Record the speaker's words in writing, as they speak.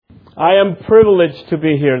I am privileged to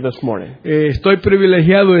be here this morning. Estoy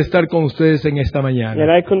privilegiado de estar con ustedes en esta And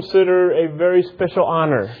mañana. I consider a very special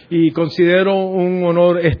honor Y considero un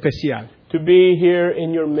honor especial to be here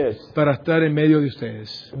in your midst. para estar en medio de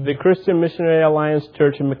ustedes. The Christian Missionary Alliance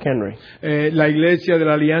Church in McHenry. La iglesia de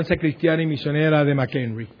la Alianza Cristiana y Misionera de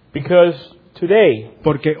McHenry. Because today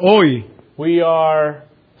Porque hoy we are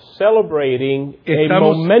celebrating a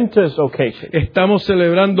Estamos- momentous occasion. estamos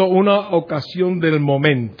celebrando una ocasión del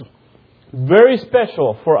momento. Very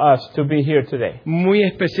special for us to be here today. Muy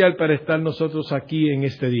especial para estar nosotros aquí en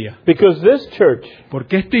este día. Because this church,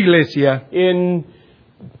 Porque esta iglesia, in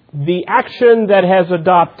the action that has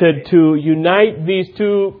adopted to unite these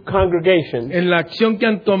two congregations, en la acción que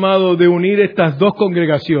han tomado de unir estas dos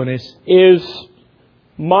congregaciones, is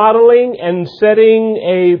modeling and setting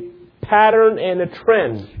a pattern and a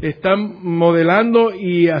trend están modelando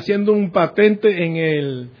y haciendo un patente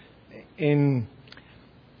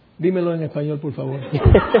dímelo en español, por favor.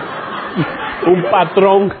 un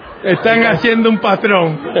patrón. Están haciendo un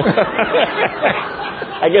patrón.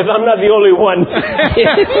 I guess I'm not the only one.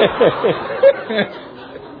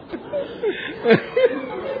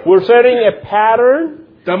 We're setting a pattern,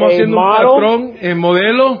 Estamos a haciendo un model patrón,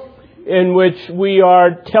 modelo, in which we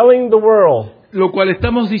are telling the world lo cual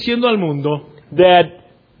estamos diciendo al mundo that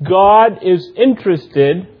God is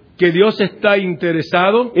interested que Dios está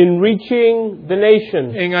interesado in reaching the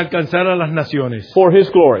nations en alcanzar a las naciones for His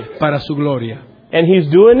glory. para su gloria. And He's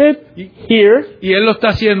doing it here Y Él lo está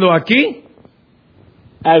haciendo aquí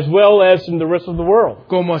as well as in the rest of the world.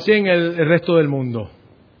 como así en el resto del mundo.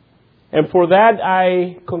 And for that,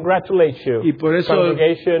 I congratulate you, Y por eso-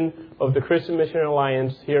 congregation of the Christian Missionary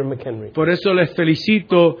Alliance here in McHenry. Por eso les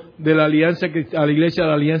felicito de la alianza a la iglesia de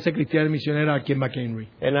la Alianza Cristiana y Misionera aquí en McHenry.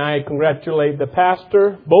 And I congratulate the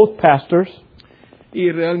pastor, both pastors,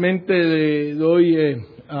 Y realmente le doy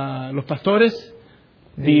a los pastores,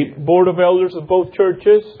 the board of elders of both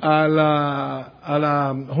churches, a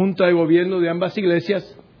la junta de gobierno de ambas iglesias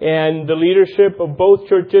and the leadership of both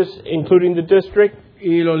churches, including the district,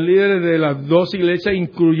 y los líderes de las dos iglesias,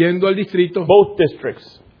 incluyendo el distrito, both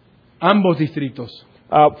districts, ambos distritos,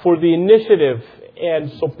 for the initiative and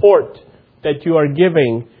support that you are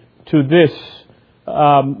giving to this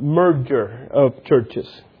merger of churches.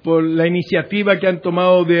 por la iniciativa que han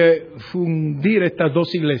tomado de fundir estas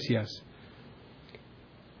dos iglesias.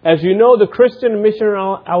 As you know, the Christian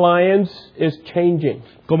Missionary Alliance is changing.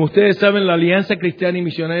 Como ustedes saben, la Alianza Cristiana y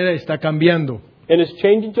Misionera está cambiando. And it's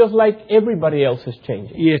changing just like everybody else is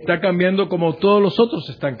changing. Y está cambiando como todos los otros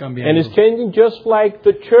están And cambiando. it's changing just like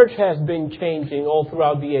the church has been changing all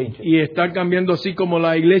throughout the ages. Y está cambiando así como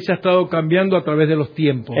la iglesia ha estado cambiando a través de los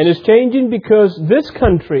tiempos. And it's changing because this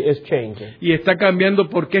country is changing. Y está cambiando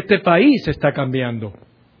porque este país está cambiando.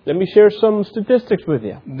 Let me share some statistics with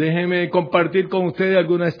you. Déjenme compartir con ustedes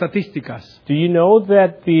algunas estadísticas. Do you know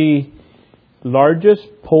that the largest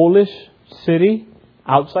Polish city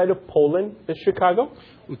outside of Poland is Chicago?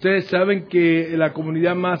 Ustedes saben que la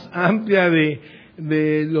comunidad más amplia de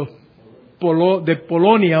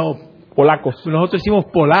Polonia, o Polacos. nosotros decimos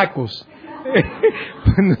polacos.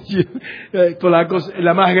 Polacos,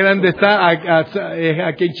 la más grande está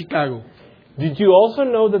aquí en Chicago. Did you also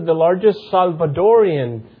know that the largest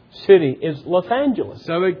Salvadorian city is Los Angeles?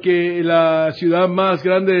 Sabe que la ciudad más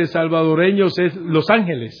grande de salvadoreños es Los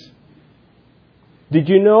Ángeles. Did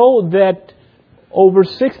you know that over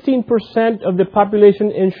 16% of the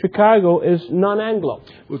population in Chicago is non-Anglo?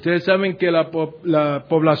 Ustedes saben que la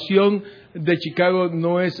población de Chicago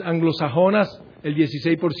no es anglosajona, el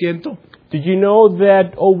 16%. Did you know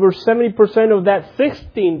that over 70% of that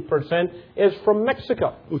 16% is from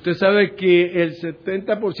Mexico? Usted sabe que el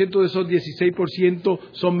 70% de esos 16%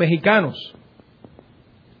 son mexicanos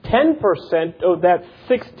 10% of that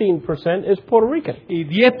 16% is Puerto Rican. y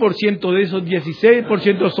 10% de esos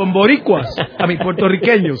 16% son boricuas,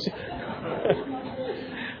 puertorriqueños.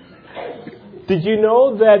 Did you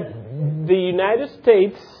know that the United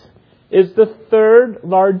States is the third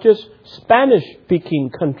largest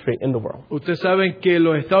Spanish-speaking country in the world? Ustedes saben que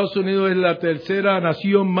los Estados Unidos es la tercera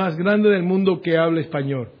nación más grande del mundo que habla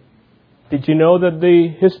español. Did you know that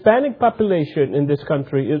the Hispanic population in this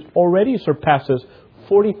country already surpasses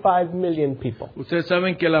 45 million people? Ustedes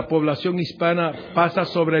saben que la población hispana pasa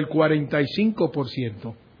sobre el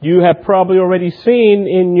 45%. You have probably already seen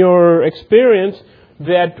in your experience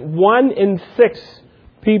that 1 in 6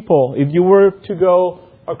 people, if you were to go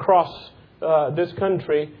across this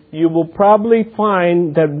country, you will probably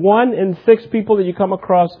find that 1 in 6 people that you come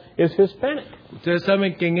across is Hispanic. Ustedes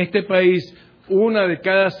saben que en este país, 1 de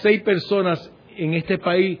cada 6 personas en este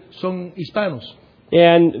país son hispanos.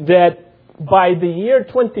 And that by the year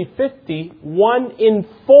 2050, 1 in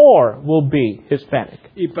 4 will be Hispanic.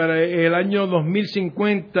 Y para el año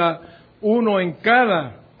 2050, 1 en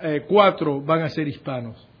cada 4 van a ser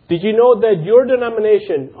hispanos. Did you know that your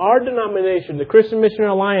denomination, our denomination, the Christian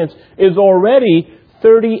Missionary Alliance, is already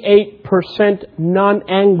 38%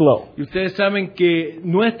 non-Anglo? Y ustedes saben que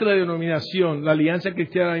nuestra denominación, la Alianza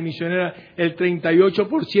Cristiana y Misionera, el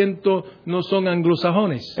 38% no son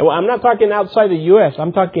anglosajones. Well, I'm not talking outside the U.S.,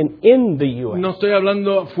 I'm talking in the U.S. No estoy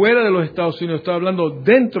hablando fuera de los Estados Unidos, estoy hablando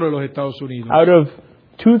dentro de los Estados Unidos. Out of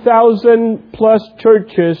 2,000 plus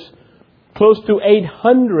churches, close to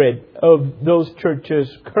 800 of those churches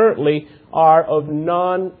currently are of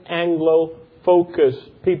non-Anglo focused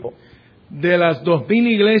people. De las 2,000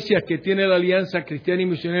 iglesias que tiene la Alianza Cristiana y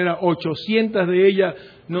Misionera, 800 de ellas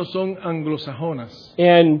no son anglosajonas.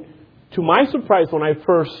 And to my surprise, when I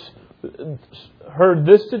first heard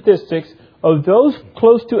this statistics, of those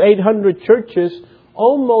close to 800 churches,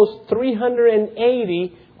 almost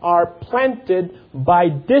 380 are planted by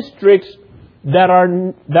districts that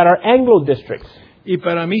are Anglo districts. Y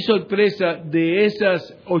para mi sorpresa, de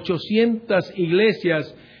esas 800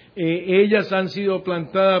 iglesias, ellas han sido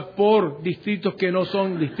plantadas por distritos que no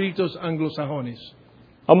son distritos anglosajones.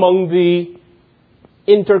 Among the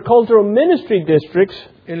intercultural ministry districts,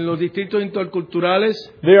 En los distritos interculturales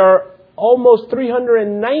there are almost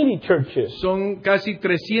 390 churches. son casi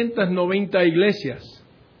 390 iglesias.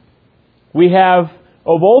 We have,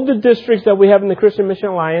 of all the districts that we have in the Christian Mission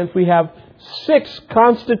Alliance, we have 6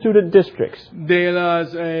 constituted districts. De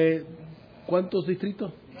las ¿cuántos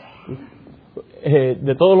distritos?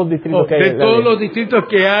 De todos los distritos que hay. De todos los distritos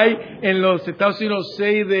que hay en los Estados Unidos,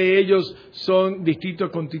 6 de ellos son distritos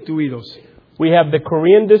constituidos. We have the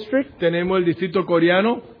Korean district, Tenemos el distrito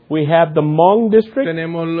coreano, we have the Hmong district,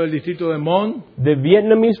 tenemos el distrito de Hmong, the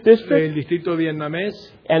Vietnamese district, el distrito vietnamés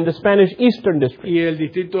and the Spanish Eastern district. y el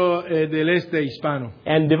distrito del este hispano.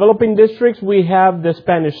 And developing districts, we have the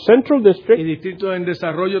Spanish Central El district distrito en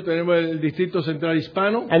desarrollo tenemos el distrito central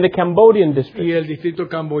hispano and the Cambodian y district. el distrito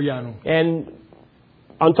camboyano. And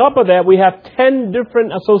on top of that, we have 10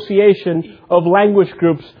 different associations of language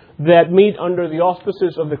groups that meet under the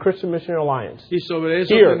auspices of the Christian Missionary Alliance. Y sobre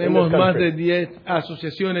eso Here in tenemos this más country. de 10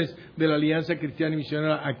 asociaciones de la Alianza Cristiana y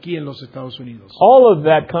Misionera aquí en los Estados Unidos. All of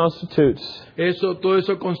that constitutes Todo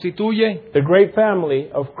eso constituye the great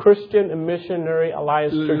family of Christian and Missionary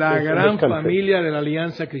Alliance churches la in gran this country. familia de la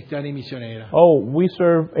Alianza Cristiana y Misionera. Oh, we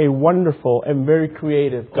serve a wonderful and very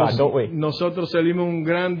creative God, don't we? Nosotros servimos un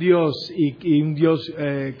gran Dios y un Dios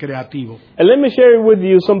creativo. And let me share with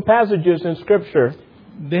you some passages in Scripture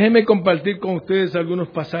Déjenme compartir con ustedes algunos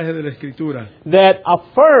pasajes de la Escritura that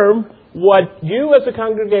affirm what you as a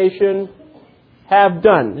congregation have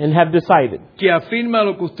done and have decided. que afirma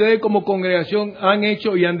lo que ustedes como congregación han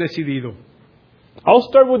hecho y han decidido. I'll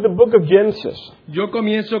start with the book of Genesis. Yo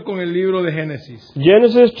comienzo con el libro de Génesis.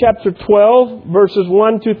 Genesis chapter 12, verses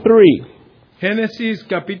 1 to 3. Génesis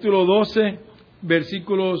capítulo 12,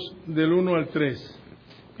 versículos del 1 al 3.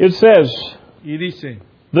 It says, Y dice,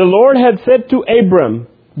 "The Lord had said to Abram,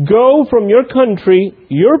 Go from your country,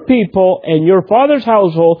 your people, and your father's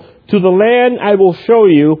household to the land I will show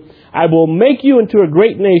you. I will make you into a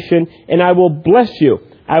great nation, and I will bless you.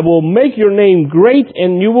 I will make your name great,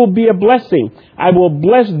 and you will be a blessing. I will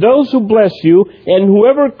bless those who bless you, and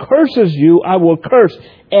whoever curses you, I will curse.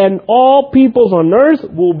 And all peoples on earth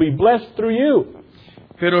will be blessed through you."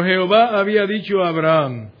 pero Jehová había dicho a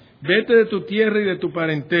Abraham, vete de tu tierra y de tu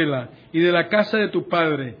parentela y de la casa de tu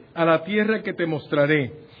padre a la tierra que te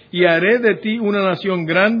mostraré. Y haré de ti una nación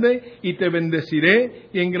grande y te bendeciré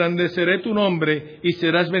y engrandeceré tu nombre y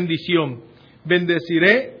serás bendición.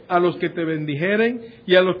 Bendeciré a los que te bendijeren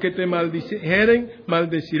y a los que te maldijeren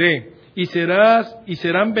maldeciré. Y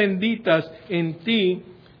serán benditas en ti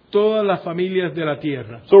todas las familias de la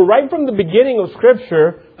tierra. So right from the beginning of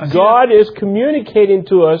Scripture, Así God is communicating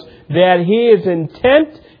to us that His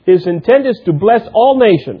intent is to bless all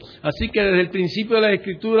nations. Así que desde el principio de la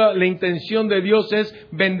Escritura, la intención de Dios es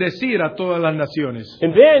bendecir a todas las naciones.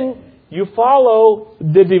 And then you follow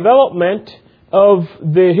the development of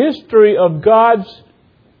the history of God's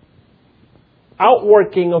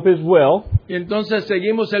outworking of His will. Y entonces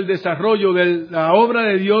seguimos el desarrollo de la obra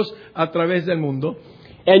de Dios a través del mundo.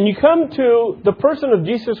 And you come to the person of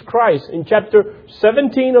Jesus Christ in chapter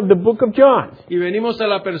 17 of the book of John. Y venimos a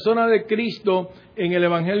la persona de Cristo en el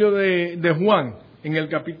Evangelio de Juan, en el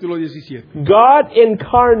capítulo 17. God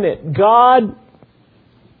incarnate, God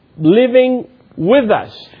living with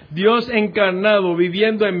us, Dios encarnado,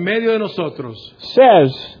 viviendo en medio de nosotros,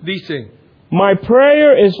 says, dice, "My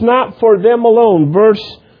prayer is not for them alone."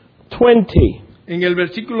 Verse 20. En el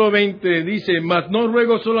versículo 20 dice, mas no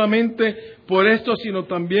ruego solamente por esto, sino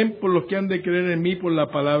también por los que han de creer en mí por la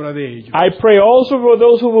palabra de ellos. I pray also for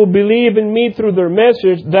those who will believe in me through their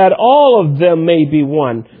message, that all of them may be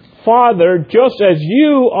one. Father, just as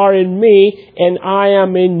you are in me and I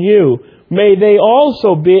am in you, may they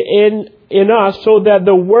also be in us, so that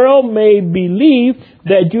the world may believe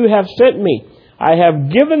that you have sent me. I have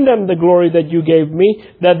given them the glory that you gave me,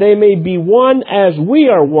 that they may be one as we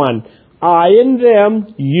are one. I in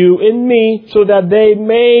them, you in me, so that they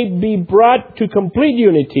may be brought to complete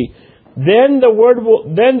unity. Then the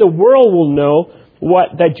world will know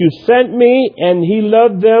that you sent me, and He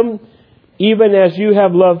loved them, even as you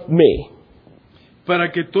have loved me.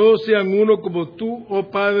 Para que todos sean uno como tú, oh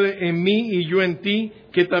Padre, en mí y yo en ti,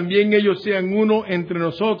 que también ellos sean uno entre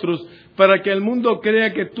nosotros, para que el mundo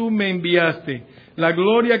crea que tú me enviaste. La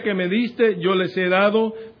gloria que me diste yo les he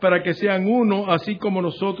dado, para que sean uno, así como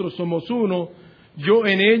nosotros somos uno, yo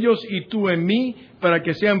en ellos y tú en mí, para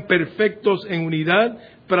que sean perfectos en unidad,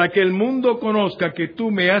 para que el mundo conozca que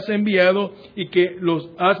tú me has enviado y que los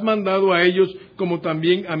has mandado a ellos, como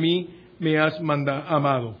también a mí me has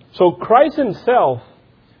amado. So Christ Himself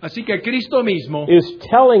Así que Cristo mismo is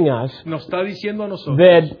telling us nos está diciendo a nosotros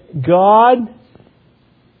that God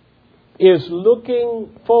is looking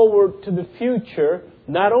forward to the future,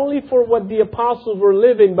 not only for what the apostles were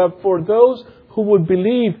living, but for those who would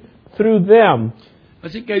believe through them.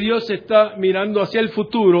 Así que Dios está mirando hacia el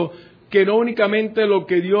futuro, que no únicamente lo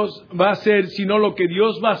que Dios va a hacer, sino lo que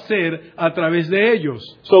Dios va a hacer a través de ellos.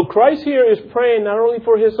 So Christ here is praying not only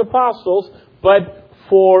for His apostles, but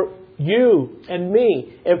for you and me,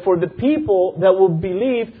 and for the people that will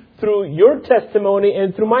believe through your testimony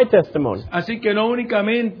and through my testimony. Así que no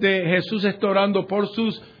únicamente Jesús está orando por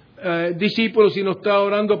sus discípulos, sino está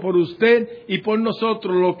orando por usted y por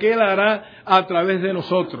nosotros, lo que Él hará a través de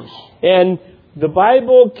nosotros. And the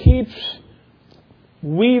Bible keeps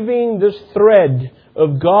weaving this thread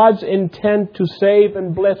of God's intent to save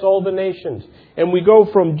and bless all the nations. And we go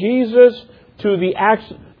from Jesus to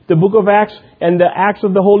the book of Acts, and the acts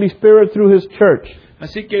of the Holy Spirit through His church.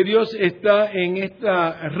 Así que Dios está en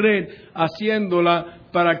esta red haciéndola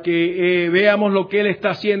para que veamos lo que Él está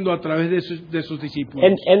haciendo a través de sus discípulos.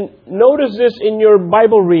 And notice this in your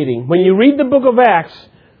Bible reading. When you read the book of Acts,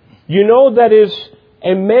 you know that is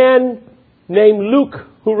a man named Luke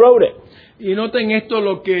who wrote it. Y noten esto,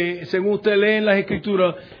 lo que según usted lee en las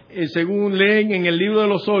Escrituras, según leen en el libro de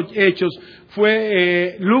los Hechos,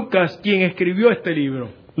 fue Lucas quien escribió este libro.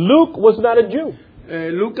 Luke was not a Jew.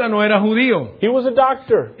 Lucas no era judío. He was a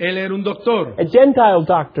doctor. Él era un doctor. A Gentile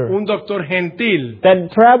doctor. Un doctor gentil.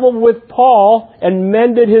 That traveled with Paul and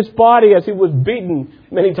mended his body as he was beaten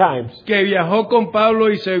many times. Que viajó con Pablo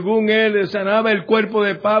y según él sanaba el cuerpo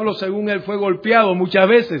de Pablo, según él fue golpeado muchas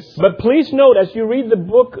veces. But please note, as you read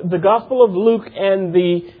the Gospel of Luke and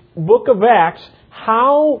the book of Acts,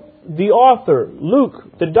 how the author,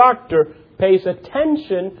 Luke, the doctor, pays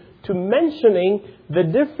attention to mentioning the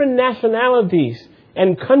different nationalities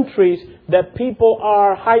and countries that people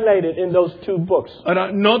are highlighted in those two books. Ahora,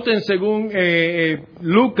 noten según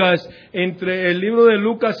Lucas, entre el libro de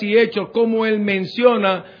Lucas y Hechos, cómo él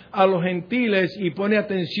menciona a los gentiles y pone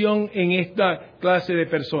atención en esta clase de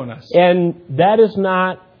personas. And that is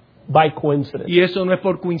not by coincidence. Y eso no es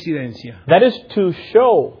por coincidencia. That is to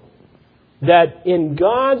show that in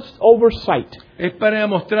God's oversight, es para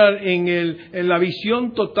demostrar en la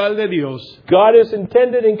visión total de Dios, God is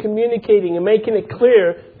intended in communicating and making it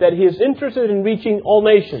clear that He is interested in reaching all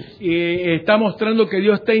nations. Y está mostrando que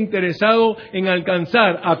Dios está interesado en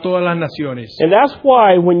alcanzar a todas las naciones. And that's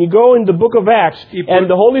why when you go in the book of Acts and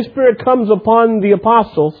the Holy Spirit comes upon the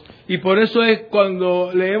apostles, y por eso es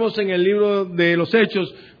cuando leemos en el libro de los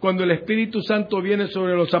Hechos, cuando el Espíritu Santo viene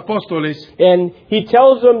sobre los apóstoles, and He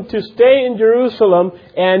tells them to stay in Jerusalem,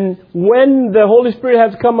 and when the Holy Spirit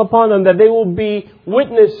has come upon them, that they will be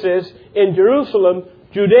witnesses in Jerusalem,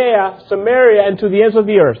 Judea, Samaria, and to the ends of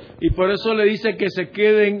the earth. Y por eso le dice que se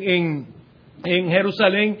queden en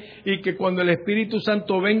Jerusalén y que cuando el Espíritu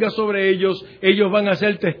Santo venga sobre ellos, ellos van a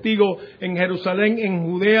ser testigos en Jerusalén, en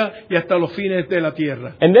Judea y hasta los fines de la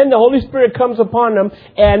tierra. And then the Holy Spirit comes upon them,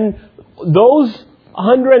 and those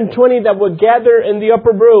 120 that would gather in the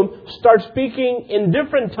upper room start speaking in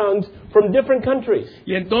different tongues from different countries.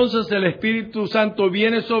 Y entonces el Espíritu Santo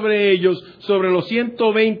viene sobre ellos, sobre los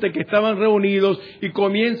 120 que estaban reunidos, y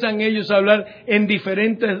comienzan ellos a hablar en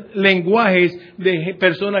diferentes lenguajes de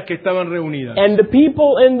personas que estaban reunidas. And the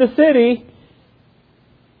people in the city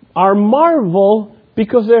are marvel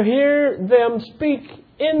because they hear them speak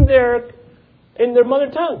in their in their mother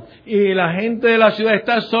tongue. Y la gente de la ciudad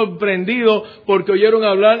está sorprendido porque oyeron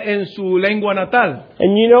hablar en su lengua natal.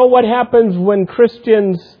 And you know what happens when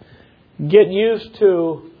Christians get used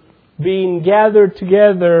to being gathered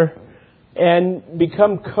together and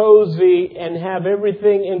become cozy and have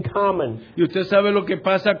everything in common? Y usted sabe lo que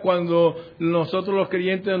pasa cuando nosotros los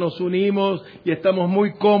creyentes nos unimos y estamos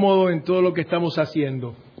muy cómodos en todo lo que estamos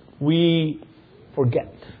haciendo. We forget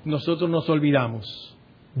Nosotros nos olvidamos.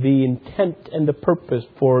 the intent and the purpose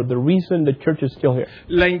for the reason the church is still here.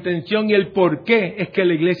 La intención y el por qué es que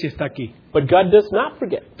la iglesia está aquí. But God does not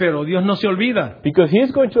forget, Pero Dios no se olvida. because He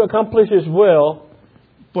is going to accomplish His will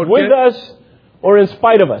Porque, with us or in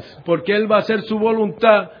spite of us. porque Él va a hacer su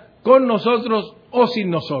voluntad con nosotros o sin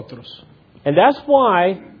nosotros. And that's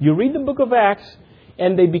why you read the book of Acts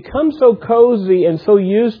and they become so cozy and so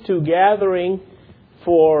used to gathering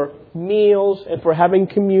for meals and for having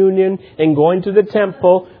communion and going to the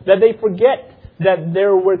temple that they forget that they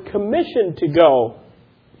were commissioned to go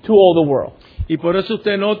to all the world. Y por eso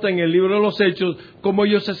usted nota en el libro de los Hechos cómo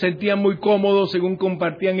ellos se sentían muy cómodos según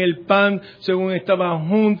compartían el pan, según estaban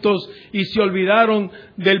juntos y se olvidaron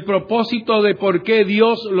del propósito de por qué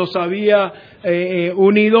Dios los había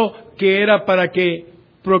unido, que era para que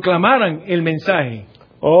proclamaran el mensaje.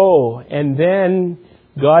 Oh, and then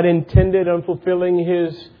God intended on fulfilling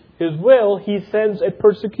His will, He sends a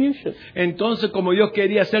persecution. Entonces, como Dios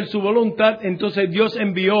quería hacer su voluntad, entonces Dios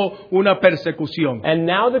envió una persecución. And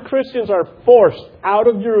now the Christians are forced out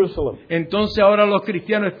of Jerusalem. Entonces ahora los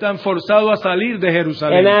cristianos están forzados a salir de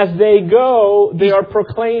Jerusalén. And as they go, they are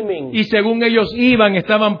proclaiming. Y según ellos iban,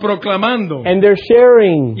 estaban proclamando. And they're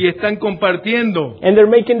sharing. Y están compartiendo. And they're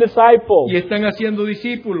making disciples. Y están haciendo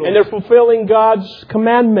discípulos. And they're fulfilling God's Y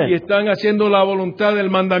commandment. están haciendo la voluntad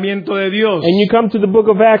del mandamiento de Dios. And you come to the book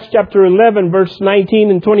of Acts chapter 11, verse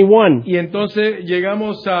 19 and 21. Y entonces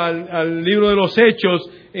llegamos al libro de los Hechos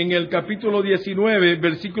en el capítulo 19,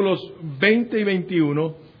 versículos 20 y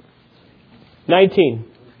 21. 19.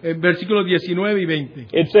 Versículos 19 y 20.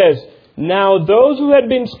 It says, "Now those who had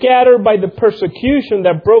been scattered by the persecution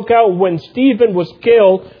that broke out when Stephen was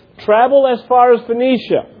killed traveled as far as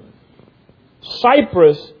Phoenicia,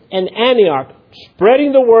 Cyprus, and Antioch,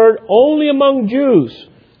 spreading the word only among Jews.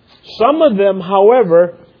 Some of them,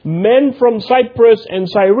 however, men from Cyprus and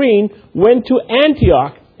Cyrene, went to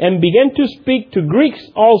Antioch and began to speak to Greeks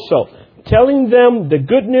also, telling them the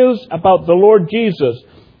good news about the Lord Jesus.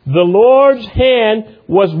 The Lord's hand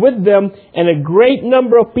was with them, and a great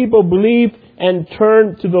number of people believed and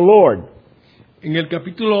turned to the Lord." En el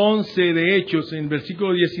capítulo 11 de Hechos, en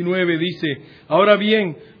versículo 19, dice: Ahora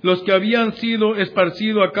bien, los que habían sido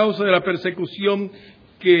esparcidos a causa de la persecución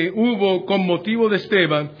que hubo con motivo de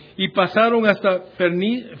Esteban, y pasaron hasta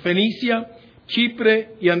Fenicia, Chipre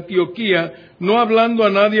y Antioquía, no hablando a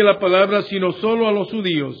nadie la palabra, sino solo a los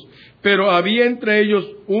judíos. Pero había entre ellos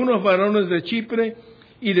unos varones de Chipre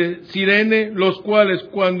y de Cirene, los cuales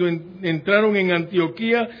cuando entraron en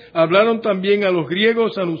Antioquía, hablaron también a los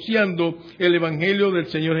griegos anunciando el evangelio del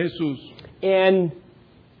Señor Jesús. And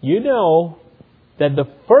you know that the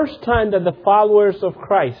first time that the followers of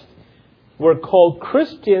Christ were called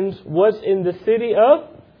Christians was in the city of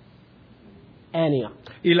Antioch.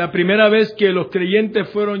 Y la primera vez que los creyentes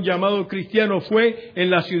fueron llamados cristianos fue en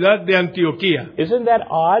la ciudad de Antioquía. Isn't that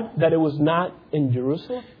odd that it was not in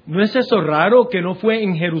Jerusalem? ¿No es eso raro que no fue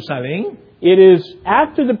en Jerusalén? It is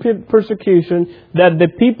after the persecution that the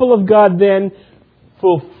people of God then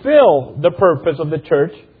fulfill the purpose of the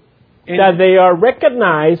church, that they are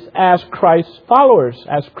recognized as Christ's followers,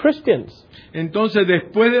 as Christians. Entonces,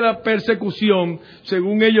 después de la persecución,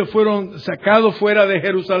 según ellos fueron sacados fuera de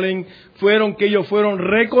Jerusalén, que ellos fueron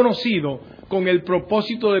reconocidos con el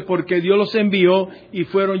propósito de porque Dios los envió y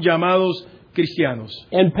fueron llamados cristianos.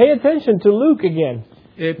 And pay attention to Luke again.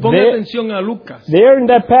 Ponga atención a Lucas. There in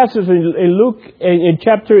that passage in Luke, in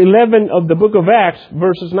chapter 11 of the book of Acts,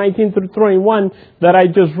 verses 19 through 21 that I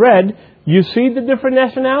just read, you see the different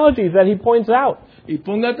nationalities that he points out. Y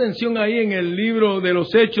ponga atención ahí en el libro de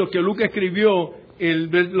los Hechos que Lucas escribió,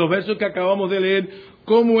 los versos que acabamos de leer,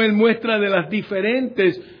 cómo él muestra de las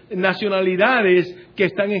diferentes nacionalidades que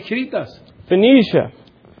están escritas. Phoenicia,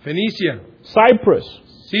 Cyprus,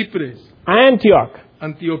 Antioch,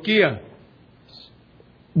 Antioquía,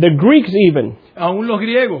 the Greeks even. Aún los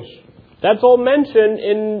griegos. That's all mentioned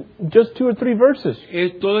in just 2 or 3 verses.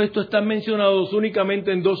 Todo esto está mencionado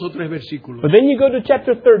únicamente en 2 o 3 versículos. But then you go to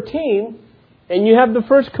chapter 13, and you have the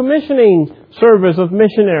first commissioning service of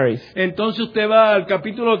missionaries. Entonces usted va al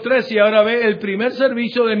capítulo 13 y ahora ve el primer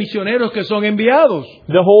servicio de misioneros que son enviados.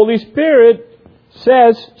 The Holy Spirit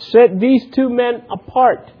says, set these 2 men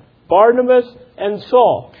apart, Barnabas and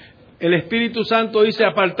Saul. el Espíritu Santo dice,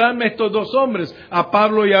 apartadme estos dos hombres, a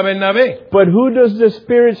Pablo y a Bernabé. But who does the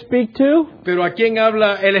Spirit speak to? Pero ¿a quién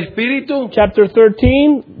habla el Espíritu? Chapter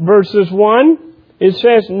 13, verses 1, it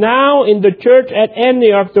says, Now in the church at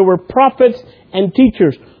Antioch there were prophets and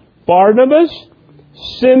teachers, Barnabas,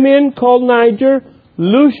 Simeon called Niger,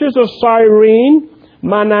 Lucius of Cyrene,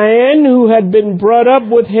 Manaen, who had been brought up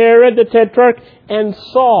with Herod the Tetrarch, and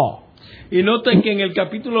Saul. Y noten que en el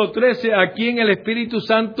capítulo 13, aquí en el Espíritu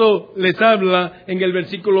Santo les habla en el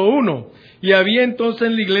versículo 1. Y había entonces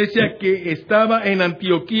en la iglesia que estaba en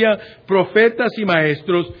Antioquía profetas y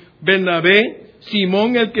maestros, Bernabé,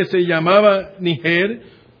 Simón el que se llamaba Niger,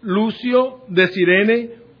 Lucio de Cirene,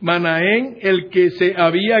 Manaén el que se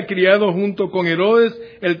había criado junto con Herodes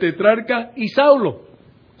el tetrarca y Saulo.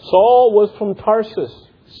 Saul was from Tarsus.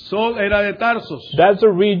 Saul era de Tarsos. That's a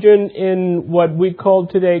region in what we call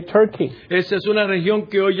today Turkey. Esa es una región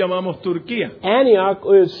que hoy llamamos Turquía. Antioch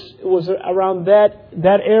was around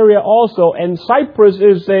that area also, and Cyprus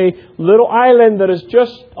is a little island that is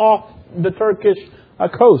just off the Turkish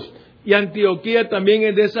coast. Y Antioquía también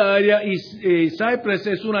es de esa área, y Cyprus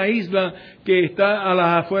es una isla que está a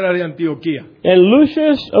las afueras de Antioquía. And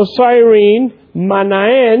Lucius of Cyrene,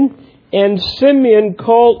 Manaen, and Simeon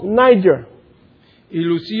called Niger. Y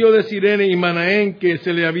Lucio de Cirene y Manaén, que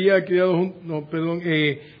se le había criado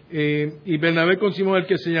y Bernabé con Simón, el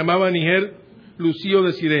que se llamaba Niger, Lucio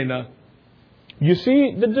de Cirena. You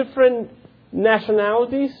see the different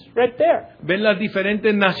nationalities right there. ¿Ven las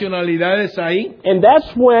diferentes nacionalidades ahí? And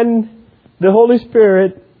that's when the Holy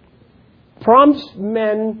Spirit prompts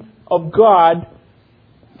men of God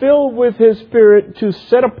filled with His Spirit to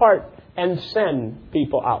set apart and send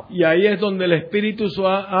people out. Y ahí es donde el Espíritu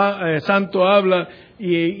Santo habla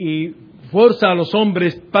y forza a los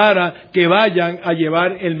hombres para que vayan a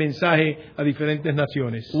llevar el mensaje a diferentes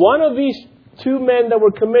naciones. One of these two men that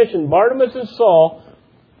were commissioned, Barnabas and Saul,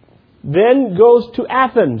 then goes to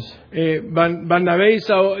Athens. Bernabé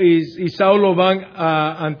y Saulo van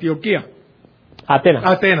a Antioquía,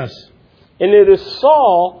 Atenas. And it is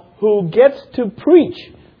Saul who gets to preach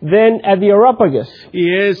then at the Areopagus.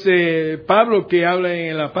 Y es Pablo que habla en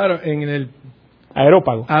el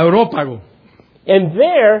Areópago. And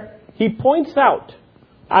there he points out,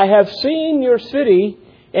 I have seen your city,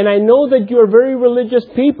 and I know that you are very religious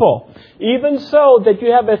people, even so that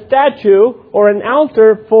you have a statue or an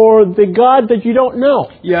altar for the God that you don't know.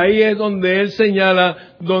 Y ahí es donde él señala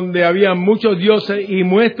donde había muchos dioses y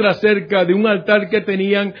muestra acerca de un altar que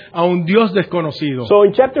tenían a un Dios desconocido. So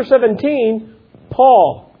in chapter 17,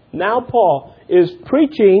 Paul is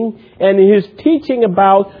preaching and he's teaching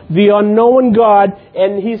about the unknown God,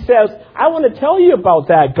 and he says, I want to tell you about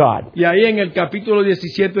that God. Y ahí en el capítulo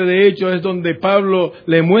 17 de Hechos es donde Pablo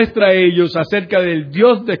le muestra a ellos acerca del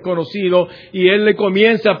Dios desconocido, y él le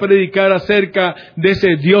comienza a predicar acerca de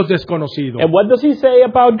ese Dios desconocido. And what does he say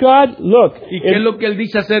about God? Look, ¿Y qué es lo que él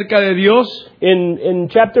dice acerca de Dios? In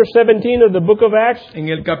chapter 17 of the book of Acts, En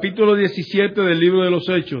el capítulo 17 del libro de los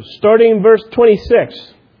Hechos, starting in verse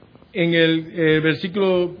 26. en el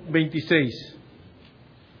versículo 26.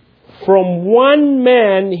 From one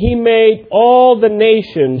man he made all the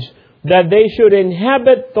nations, that they should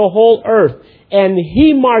inhabit the whole earth. And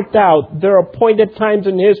he marked out their appointed times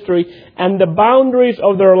in history and the boundaries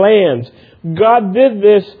of their lands. God did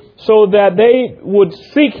this so that they would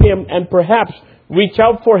seek him and perhaps reach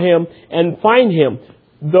out for him and find him,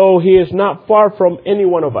 though he is not far from any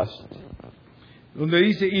one of us. Donde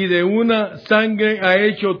dice, y de una sangre ha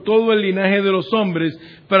hecho todo el linaje de los hombres,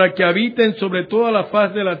 para que habiten sobre toda la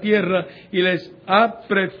faz de la tierra, y les ha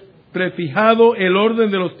prefijado el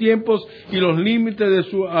orden de los tiempos y los límites de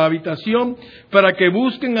su habitación, para que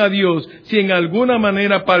busquen a Dios, si en alguna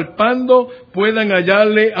manera palpando puedan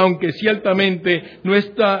hallarle, aunque ciertamente no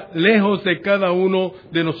está lejos de cada uno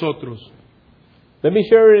de nosotros. Let me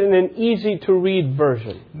share it in an easy to read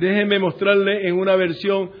version. Déjenme mostrarle en una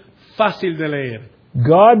versión fácil de leer.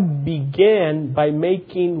 God began by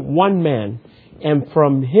making one man, and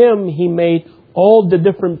from him he made all the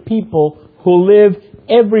different people who live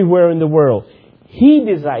everywhere in the world. He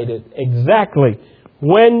decided exactly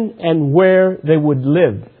when and where they would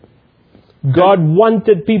live. God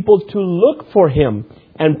wanted people to look for him,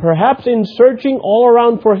 and perhaps in searching all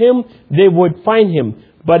around for him, they would find him.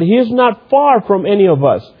 But he is not far from any of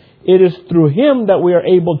us. It is through him that we are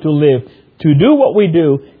able to live, to do what we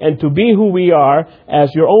do, and to be who we are.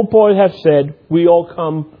 As your own poet has said, we all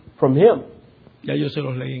come from him. Ya yo se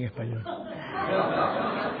los leí en español.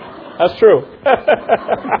 That's true.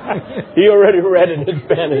 He already read it in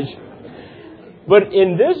Spanish. But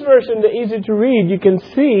in this version, the easy to read, you can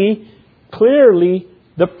see clearly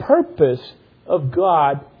the purpose of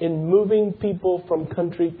God in moving people from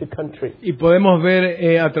country to country. Y podemos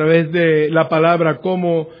ver a través de la palabra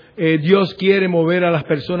cómo Dios quiere mover a las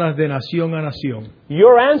personas de nación a nación.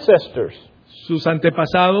 Your ancestors Sus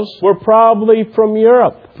antepasados were probably from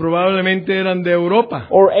Europe probablemente eran de Europa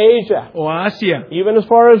or Asia, o Asia even as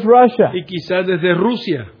far as Russia y quizás desde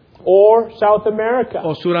Rusia or South America,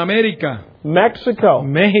 o Suramérica, Mexico,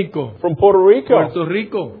 México, from Puerto Rico. Puerto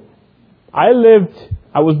Rico.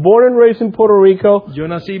 I was born and raised in Puerto Rico, Yo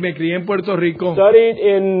nací, me crié en Puerto Rico. studied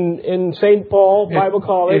in St. Paul Bible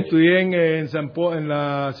College, Estudié en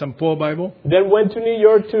la San Paul Bible then went to New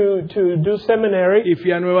York to do seminary. y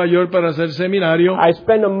fui a Nueva York para hacer seminario. I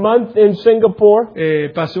spent a month in Singapore.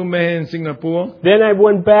 Pasé un mes en Singapur. Then I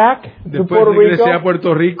went back to Después Puerto regresé Rico. a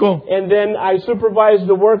Puerto Rico And then I supervised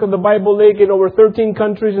the work of the Bible League in over 13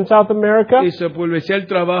 countries in South America. y supervisé el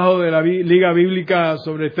trabajo de la Liga Bíblica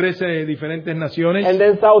sobre 13 diferentes naciones. And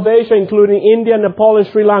then South Asia, including India, Nepal, and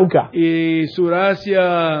Sri Lanka. Y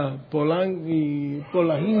Surasia, por la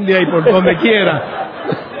India y por donde quiera.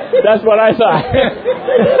 That's what I thought.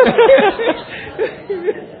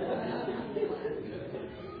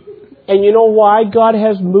 And you know why God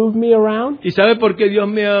has moved me around? ¿Y sabe por qué Dios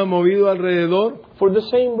me ha movido alrededor? For the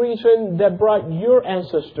same reason that brought your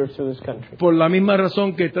ancestors to this country. Por la misma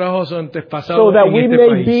razón que trajo a sus antepasados So that en we este may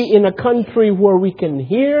país. be in a country where we can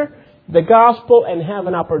hear the gospel and have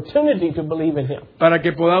an opportunity to believe in Him. Para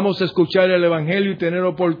que podamos escuchar el Evangelio y tener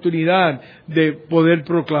oportunidad de poder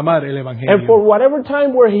proclamar el And for Evangelio. whatever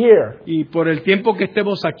time we're here, Y por el tiempo que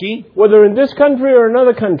estemos aquí, whether in this country or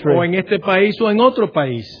another country, o en este país o en otro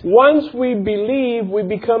país, once we believe, we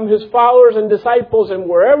become His followers and disciples, and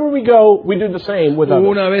wherever we go, we do the same with others.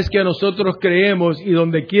 una vez que nosotros creemos y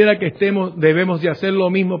donde quiera que estemos, debemos de hacer lo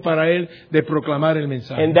mismo para Él, de proclamar el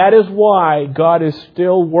mensaje. And that is why God is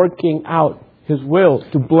still working out His will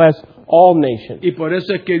to bless all nations. Y por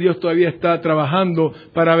eso es que Dios todavía está trabajando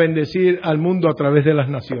para bendecir al mundo a través de las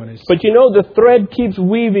naciones. But you know, the thread keeps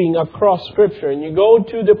weaving across Scripture. And you go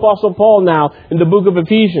to the Apostle Paul now in the book of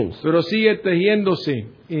Ephesians. Pero sigue tejiéndose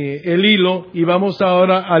el hilo y vamos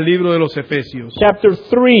ahora al libro de los Efesios, Chapter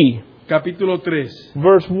 3, capítulo 3,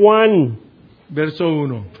 verse 1. verso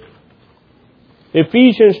 1.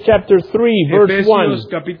 Ephesians chapter 3, verse 1 Efesios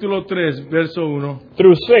capítulo 3, verso 1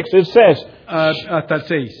 through 6. It says, hasta el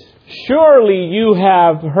 6. Surely you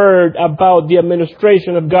have heard about the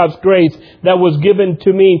administration of God's grace that was given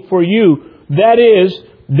to me for you. That is,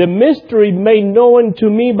 the mystery made known to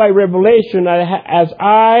me by revelation, as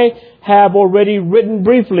I have already written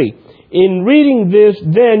briefly. In reading this,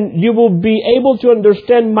 then, you will be able to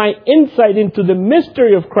understand my insight into the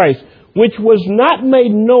mystery of Christ, which was not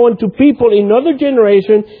made known to people in other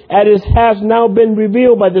generations, as it has now been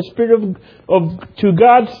revealed by the Spirit to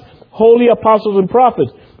God's holy apostles and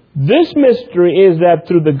prophets. This mystery is that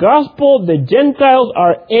through the gospel, the Gentiles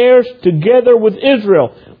are heirs together with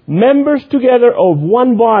Israel, members together of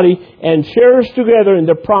one body, and sharers together in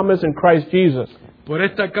the promise in Christ Jesus. Por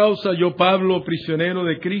esta causa yo, Pablo, prisionero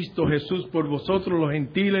de Cristo Jesús por vosotros los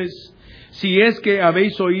gentiles, si es que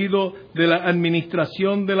habéis oído de la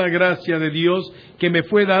administración de la gracia de Dios que me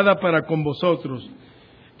fue dada para con vosotros,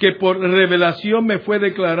 que por revelación me fue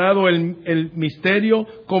declarado el misterio,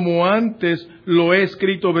 como antes lo he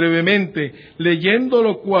escrito brevemente, leyendo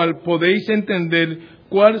lo cual podéis entender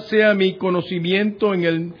cuál sea mi conocimiento en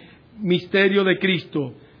el misterio de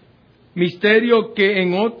Cristo, misterio que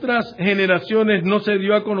en otras generaciones no se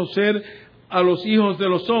dio a conocer a los hijos de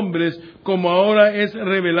los hombres, como ahora es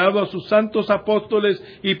revelado a sus santos apóstoles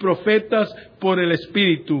y profetas por el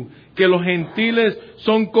Espíritu, que los gentiles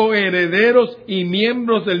son coherederos y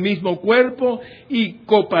miembros del mismo cuerpo y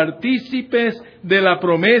copartícipes de la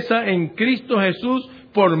promesa en Cristo Jesús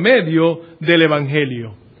por medio del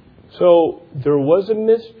Evangelio. So there was a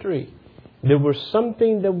mystery. There was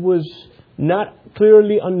something that was not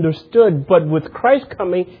clearly understood, but with Christ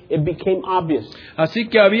coming, it became obvious. Así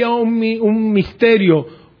que había un misterio,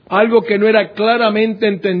 algo que no era claramente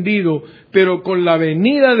entendido, pero con la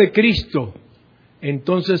venida de Cristo,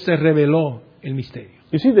 entonces se reveló el misterio.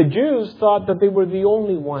 You see, the Jews thought that they were the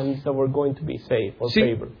only ones that were going to be saved or Sí,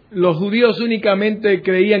 favored. los judíos únicamente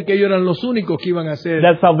creían que ellos eran los únicos que iban a ser That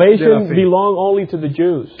de la salvation fe, belonged only to the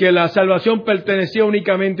Jews. que la salvación pertenecía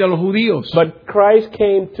únicamente a los judíos. But Christ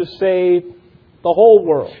came to save the whole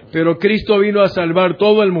world. Pero Cristo vino a salvar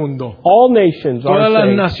todo el mundo, All nations todas are las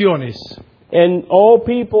saved. naciones. And all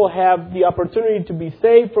people have the opportunity to be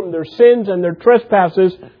saved from their sins and their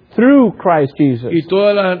trespasses through Christ Jesus, Y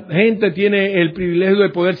toda la gente tiene el privilegio de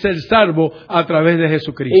poder ser salvo a través de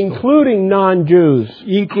Jesucristo, including non-Jews,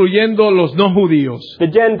 incluyendo los no judíos,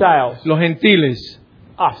 the Gentiles. los gentiles.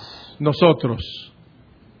 us, nosotros,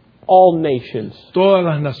 all nations, todas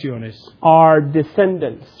las naciones, our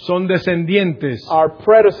descendants, son descendientes, our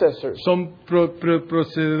predecessors. son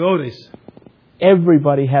procededores.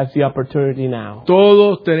 Everybody has the opportunity now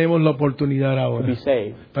Todos tenemos la oportunidad to be ahora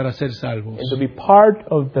saved para ser salvos and to be part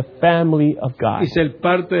of the family of God. y ser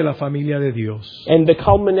parte de la familia de Dios. And the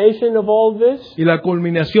culmination of all this, Y la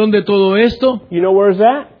culminación de todo esto, you know where is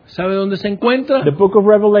that? ¿sabe dónde se encuentra? The book of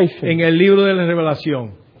Revelation, En el libro de la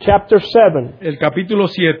Revelación, chapter 7. el capítulo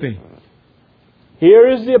 7.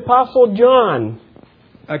 Here is the Apostle John,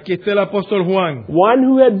 Aquí está el apóstol Juan, one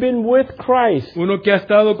who had been with Christ, uno que ha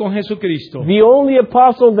estado con Jesucristo, the only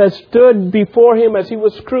apostle that stood before him as he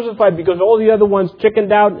was crucified, because all the other ones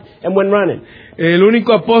chickened out and went running. el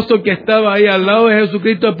único apóstol que estaba ahí al lado de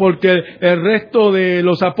Jesucristo porque el resto de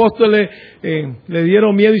los apóstoles le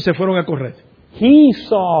dieron miedo y se fueron a correr. He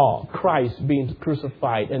saw Christ being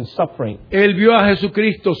crucified and suffering. Él vio a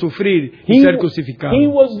Jesucristo sufrir y ser crucificado. He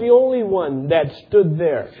was the only one that stood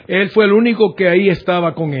there. Él fue el único que ahí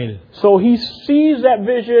estaba con él. So he sees that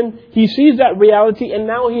vision, he sees that reality, and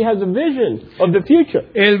now he has a vision of the future.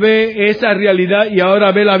 Él ve esa realidad y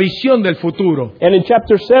ahora ve la visión del futuro. And in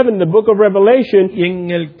chapter 7, the book of Revelation, Y en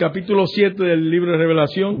el capítulo 7 del libro de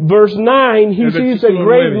Revelación, verse 9, he El sees a versículo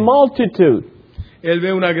great 9. multitude. él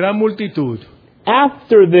ve una gran multitud.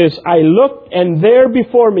 After this I looked, and there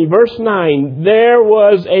before me, verse 9, there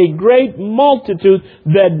was a great multitude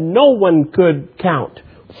that no one could count,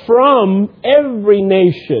 from every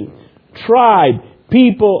nation, tribe,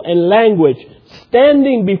 people, and language,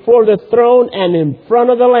 standing before the throne and in front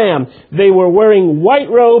of the Lamb. They were wearing white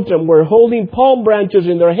robes and were holding palm branches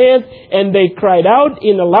in their hands, and they cried out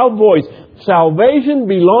in a loud voice, "Salvation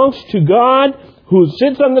belongs to God, who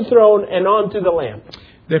sits on the throne, and unto the Lamb."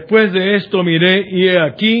 Después de esto miré y he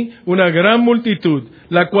aquí una gran multitud,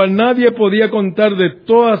 la cual nadie podía contar, de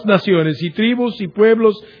todas naciones y tribus y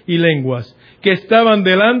pueblos y lenguas, que estaban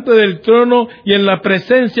delante del trono y en la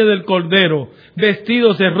presencia del Cordero,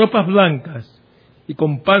 vestidos de ropas blancas y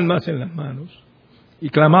con palmas en las manos, y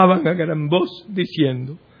clamaban a gran voz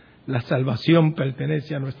diciendo: la salvación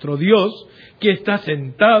pertenece a nuestro Dios, que está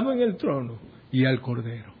sentado en el trono, y al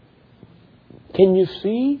Cordero. Can you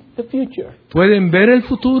see the future? ¿Pueden ver el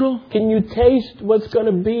futuro? Can you taste what's going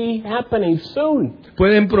to be happening soon?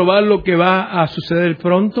 ¿Pueden probar lo que va a suceder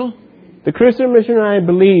pronto? The Christian Missionary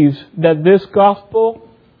believes that this gospel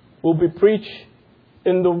will be preached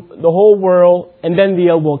in the whole world, and then the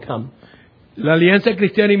end will come. La Alianza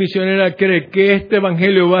Cristiana y Misionera cree que este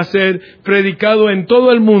evangelio va a ser predicado en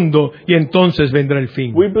todo el mundo y entonces vendrá el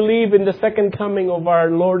fin. We believe in the second coming of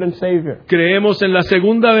our Lord and Savior. Creemos en la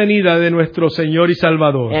segunda venida de nuestro Señor y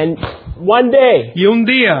Salvador. And one day, Y un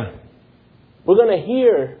día we're going to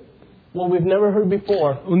hear what we've never heard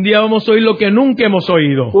before. vamos a oír lo que nunca hemos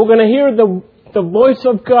oído. We're going to hear the voice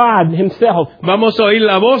of God Himself Vamos a oír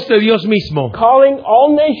la voz de Dios mismo, calling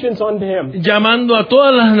all nations unto Him llamando a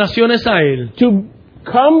todas las naciones a Él, to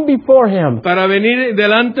come before Him para venir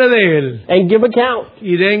delante de Él and give account.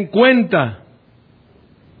 y den cuenta.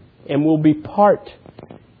 And we'll be part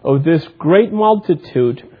of this great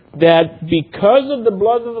multitude that, because of the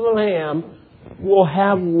blood of the Lamb, will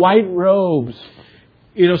have white robes.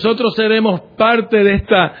 Y nosotros seremos parte de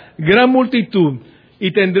esta gran multitud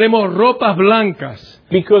y tendremos ropas blancas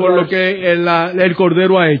Because por our, lo que el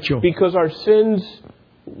Cordero ha hecho. because our sins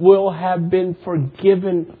will have been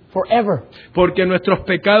forgiven forever. Porque nuestros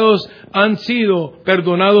pecados han sido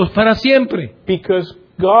perdonados para siempre. Because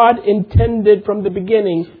God intended from the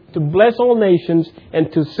beginning to bless all nations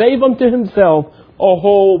and to save unto Himself a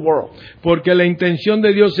whole world. Porque la intención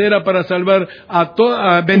de Dios era para salvar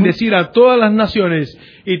a bendecir a todas las naciones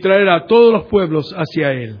y traer a todos los pueblos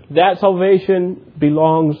hacia Él. That salvation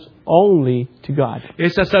belongs only to God.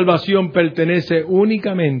 Esa salvación pertenece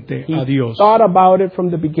únicamente a He Dios. thought about it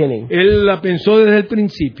from the beginning, Él la pensó desde el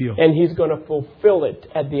principio and He's going to fulfill it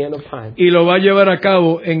at the end of time. y lo va a llevar a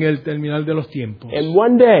cabo en el terminal de los tiempos. And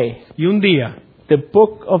one day, Y un día the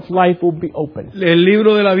book of life will be opened, el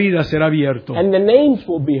libro de la vida será abierto and the names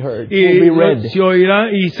will be heard, will y be read. se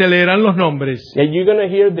oirá y se leerán los nombres. And you're going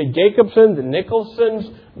to hear the Jacobsons, the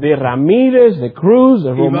Nicholsons, the Ramirez, the Cruz, the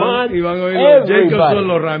Y Roman, van a oír los Jacobson, everybody.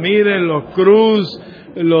 los Ramírez, los Cruz,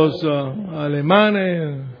 los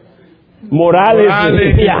alemanes, Morales.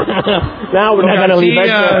 Morales. Yeah. Now we're Los not going to leave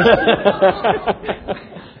that.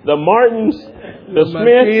 The Martins, the los Smith,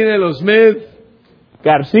 Martínez, los Smith,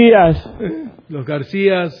 Garcias. los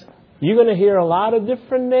Garcías. You're going to hear a lot of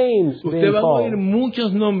different names Usted being va a oír called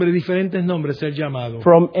muchos nombres, diferentes nombres ser llamados.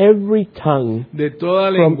 from every tongue, De toda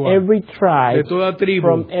from lengua, every de tribe, toda tribu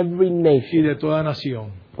from every y nation. de toda nación.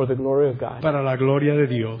 for the glory of God para la gloria de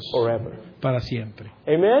Dios, forever. para siempre.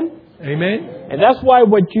 Amen? Amén. And that's why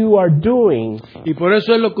what you are doing Y por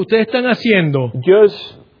eso es lo que ustedes están haciendo,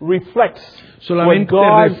 just reflects what solamente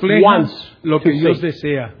God refleja wants lo to que Dios see.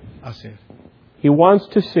 desea hacer. He wants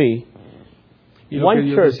to see Y lo que one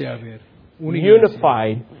Dios church desea ver. Una iglesia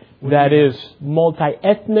unified that is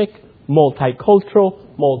multi-ethnic,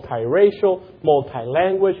 multicultural, multiracial,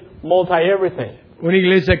 multi-language, multi-everything. Una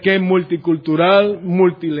iglesia que es multicultural,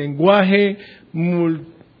 multilenguaje,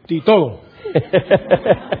 multitodo.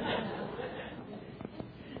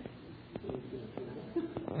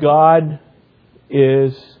 God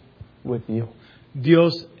is with you,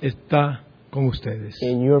 Dios está con ustedes.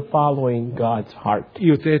 and you're following God's heart.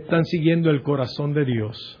 Y ustedes están siguiendo el corazón de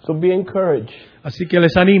Dios. So be encouraged, Así que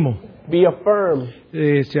les animo, be affirmed,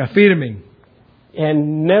 se afirmen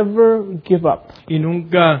and never give up y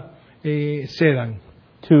nunca cedan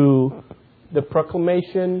to the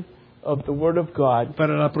proclamation of the Word of God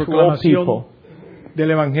para la to all proclamación people, del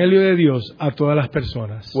Evangelio de Dios a todas las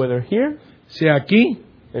personas. whether here, Sea aquí,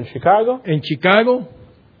 in Chicago, en Chicago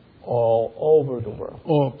all over the world.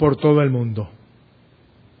 o por todo el mundo.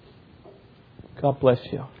 God bless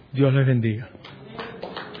you. Dios les bendiga.